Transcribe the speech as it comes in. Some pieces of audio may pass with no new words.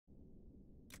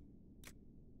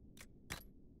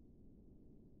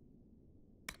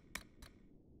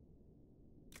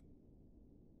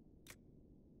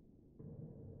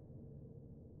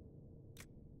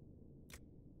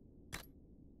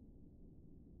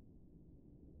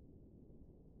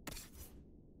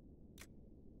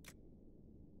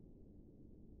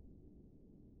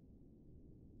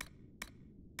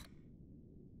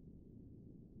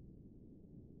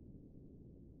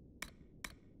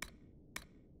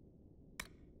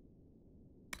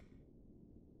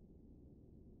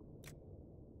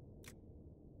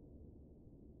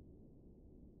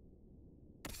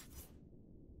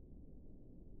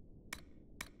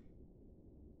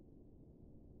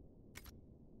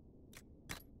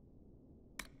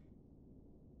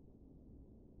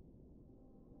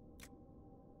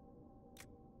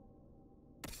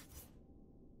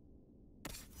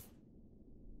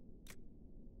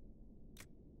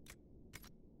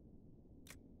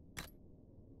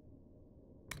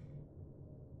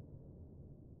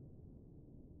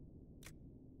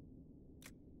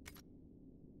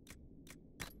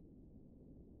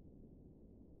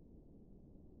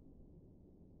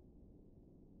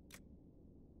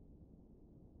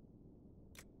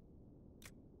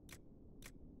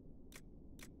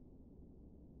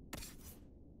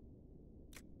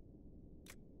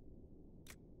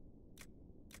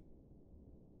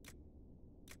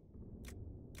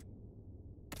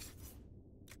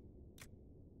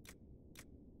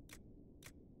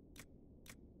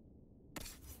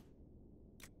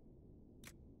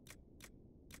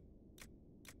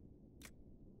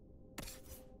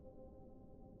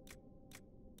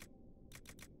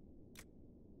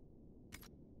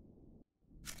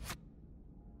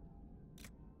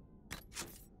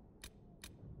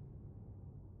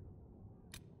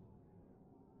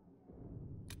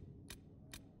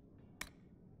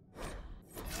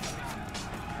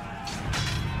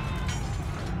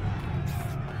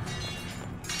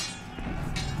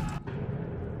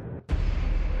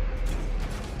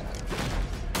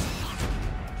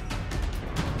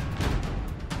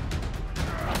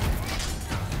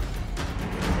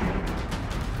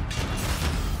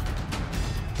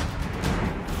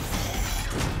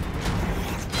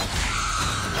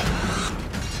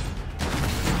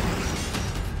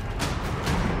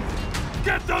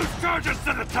charges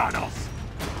to the tunnels!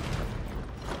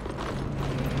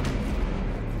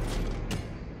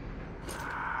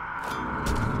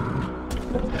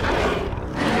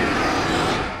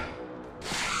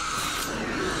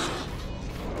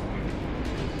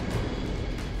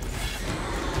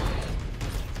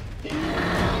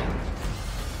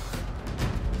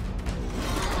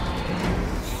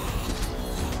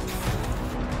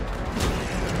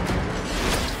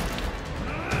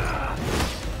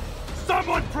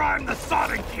 Someone prime the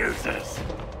sodding fuses!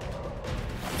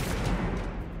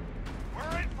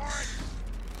 We're in for it!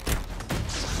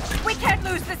 We can't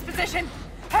lose this position!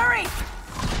 Hurry!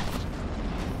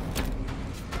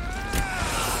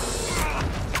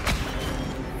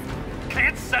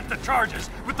 Can't set the charges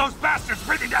with those bastards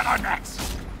breathing down our necks!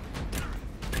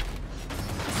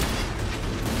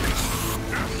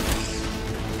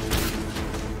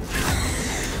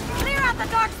 Clear out the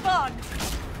darkspawn!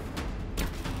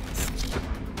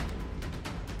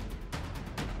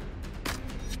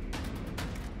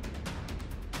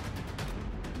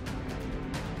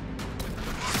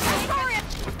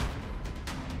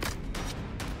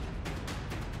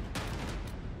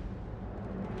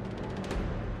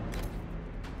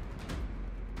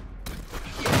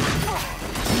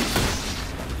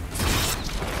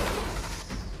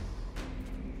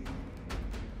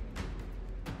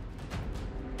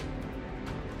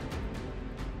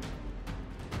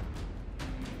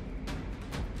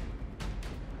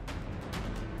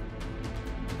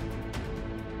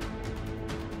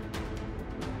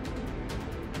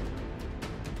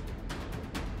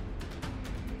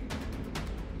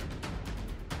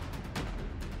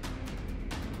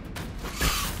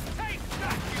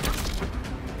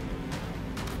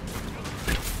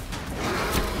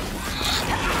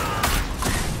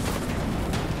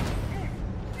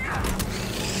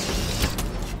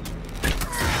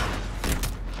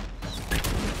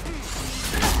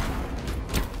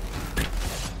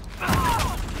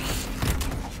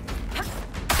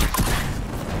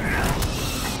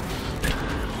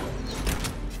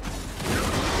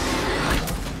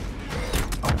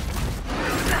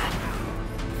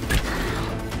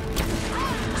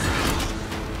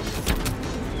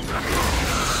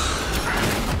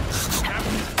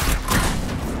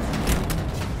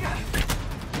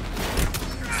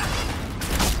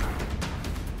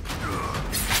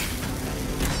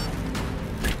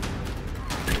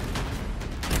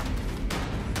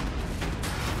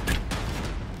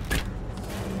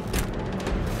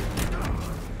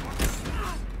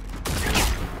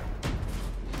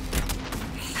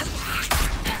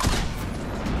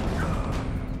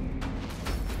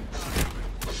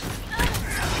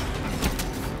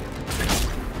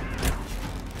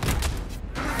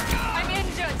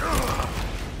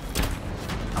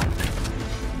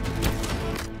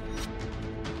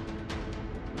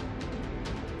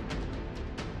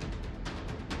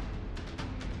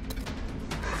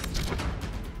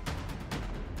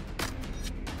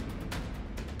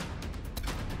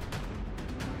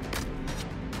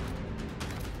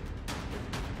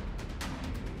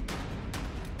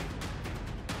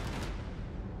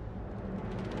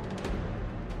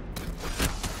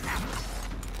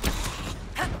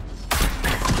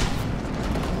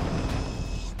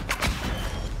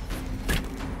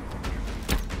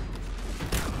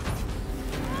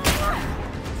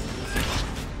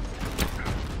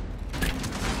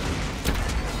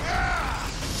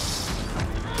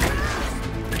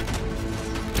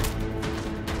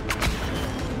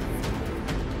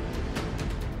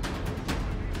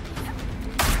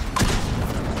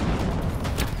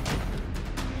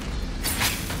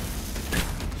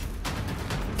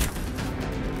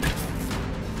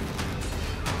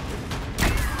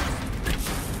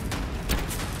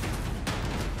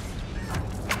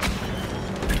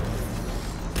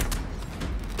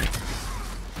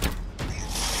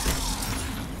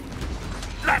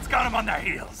 That's got them on their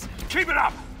heels. Keep it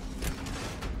up!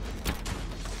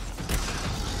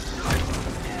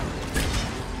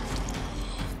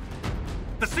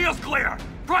 The seal's clear.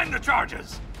 Prime the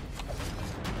charges.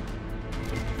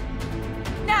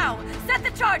 Now, set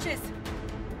the charges!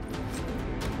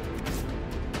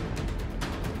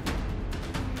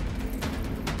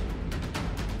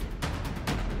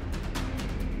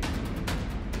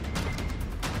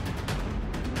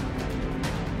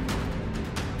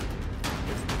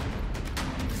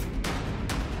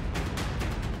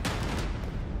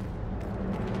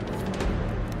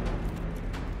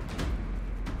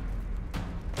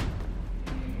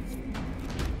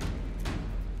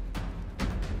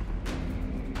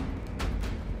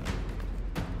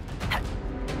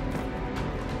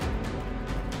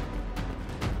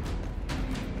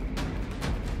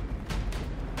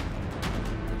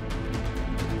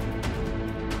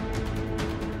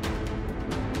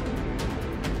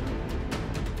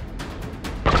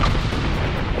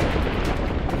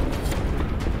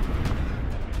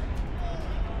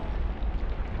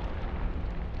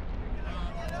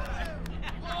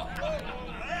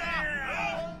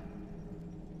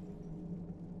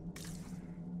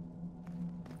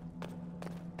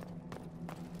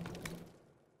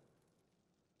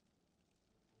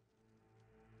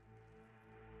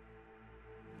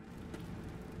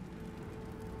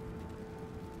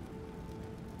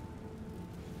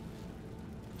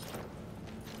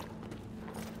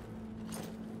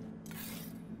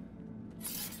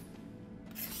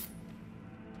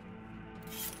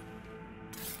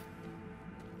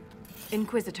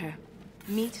 Inquisitor,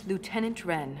 meet Lieutenant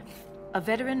Wren, a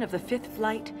veteran of the 5th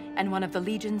Flight and one of the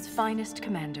Legion's finest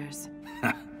commanders.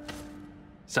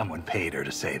 Someone paid her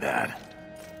to say that.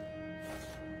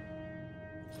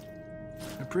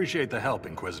 Appreciate the help,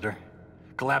 Inquisitor.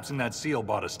 Collapsing that seal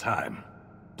bought us time.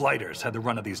 Blighters had the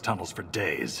run of these tunnels for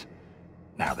days.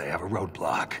 Now they have a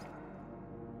roadblock.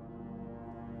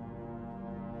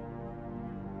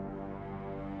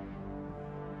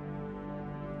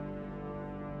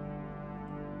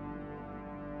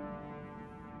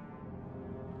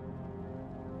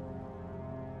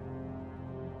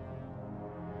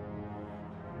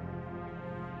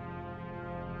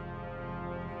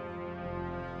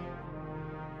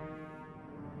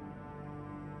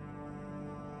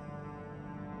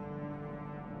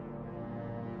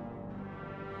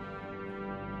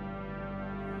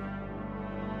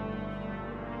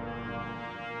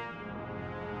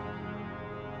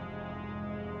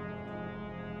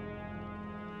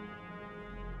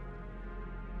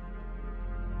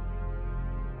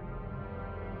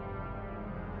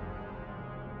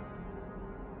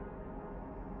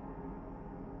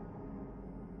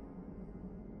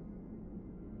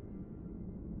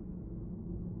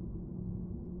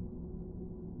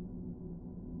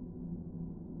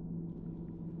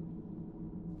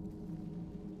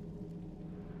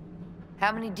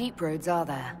 How many deep roads are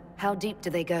there? How deep do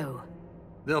they go?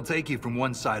 They'll take you from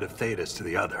one side of Thedas to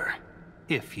the other,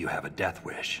 if you have a death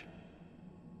wish.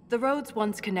 The roads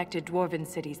once connected dwarven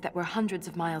cities that were hundreds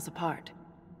of miles apart.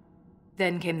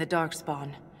 Then came the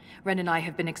Darkspawn. Ren and I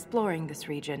have been exploring this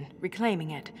region,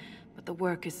 reclaiming it, but the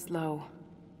work is slow.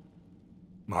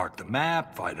 Mark the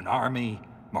map, fight an army.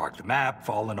 Mark the map,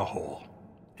 fall in a hole.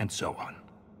 And so on.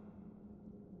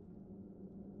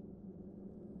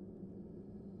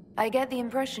 I get the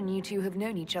impression you two have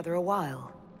known each other a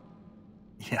while.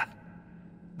 Yeah.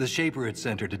 The Shaper had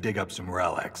sent her to dig up some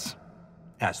relics.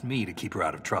 Asked me to keep her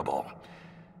out of trouble.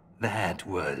 That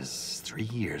was 3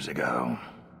 years ago.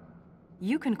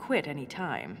 You can quit any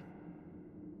time.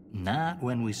 Not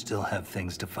when we still have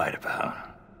things to fight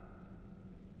about.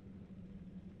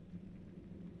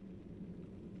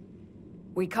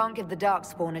 We can't give the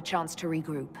Darkspawn a chance to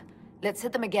regroup. Let's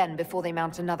hit them again before they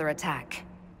mount another attack.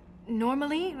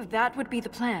 Normally, that would be the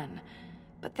plan.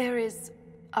 But there is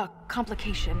a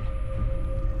complication.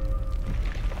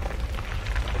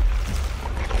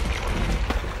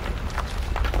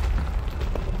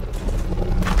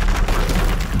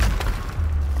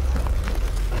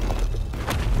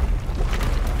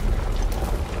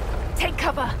 Take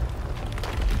cover!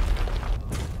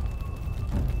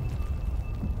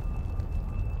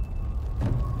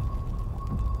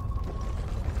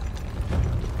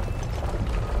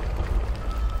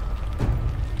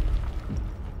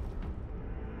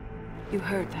 You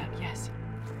heard that, yes?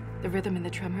 The rhythm in the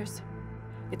tremors?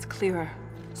 It's clearer,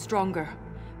 stronger,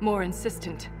 more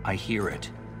insistent. I hear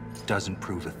it. Doesn't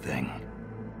prove a thing.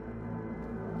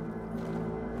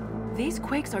 These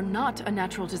quakes are not a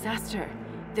natural disaster.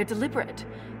 They're deliberate.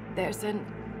 There's an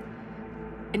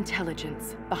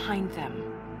intelligence behind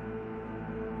them.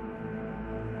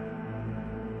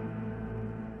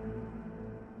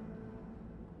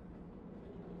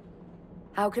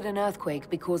 How could an earthquake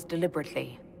be caused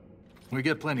deliberately? We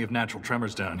get plenty of natural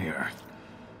tremors down here.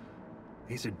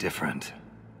 These are different.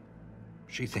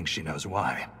 She thinks she knows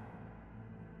why.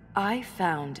 I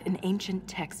found an ancient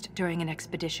text during an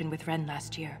expedition with Ren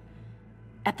last year.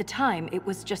 At the time, it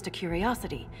was just a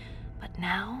curiosity. But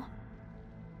now?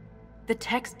 The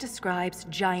text describes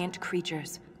giant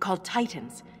creatures, called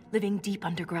Titans, living deep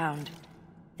underground.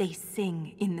 They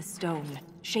sing in the stone,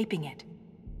 shaping it.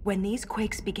 When these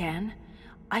quakes began,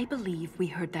 I believe we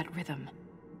heard that rhythm.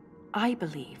 I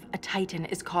believe a Titan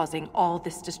is causing all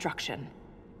this destruction.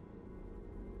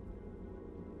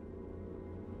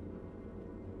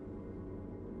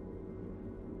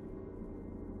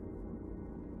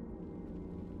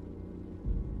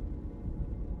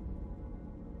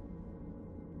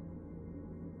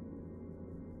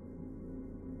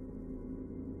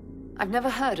 I've never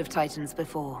heard of Titans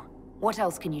before. What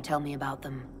else can you tell me about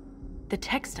them? The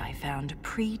text I found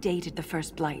predated the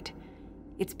First Blight.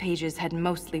 Its pages had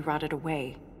mostly rotted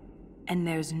away, and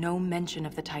there's no mention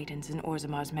of the Titans in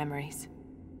Orzammar's memories.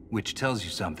 Which tells you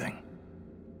something.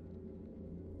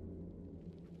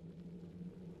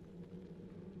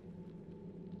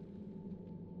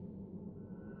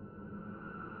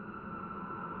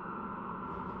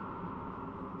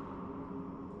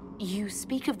 You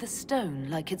speak of the stone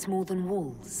like it's more than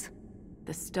walls.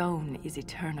 The stone is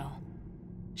eternal.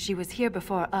 She was here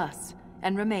before us,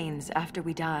 and remains after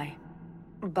we die.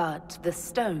 But the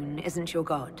stone isn't your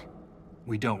god.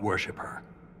 We don't worship her.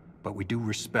 but we do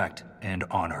respect and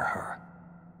honor her.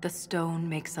 The stone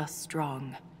makes us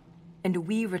strong, and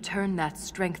we return that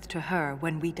strength to her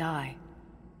when we die.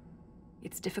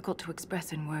 It's difficult to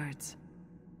express in words.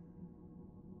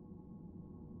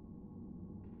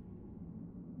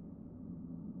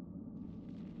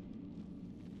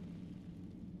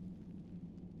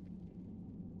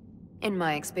 In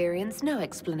my experience, no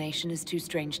explanation is too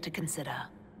strange to consider.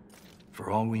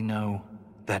 For all we know,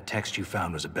 that text you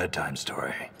found was a bedtime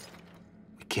story.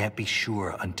 We can't be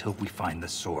sure until we find the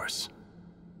source.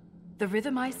 The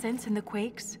rhythm I sense in the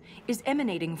quakes is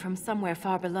emanating from somewhere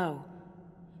far below.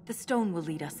 The stone will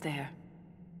lead us there.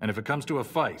 And if it comes to a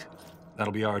fight,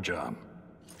 that'll be our job.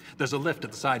 There's a lift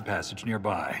at the side passage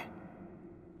nearby.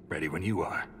 Ready when you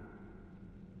are.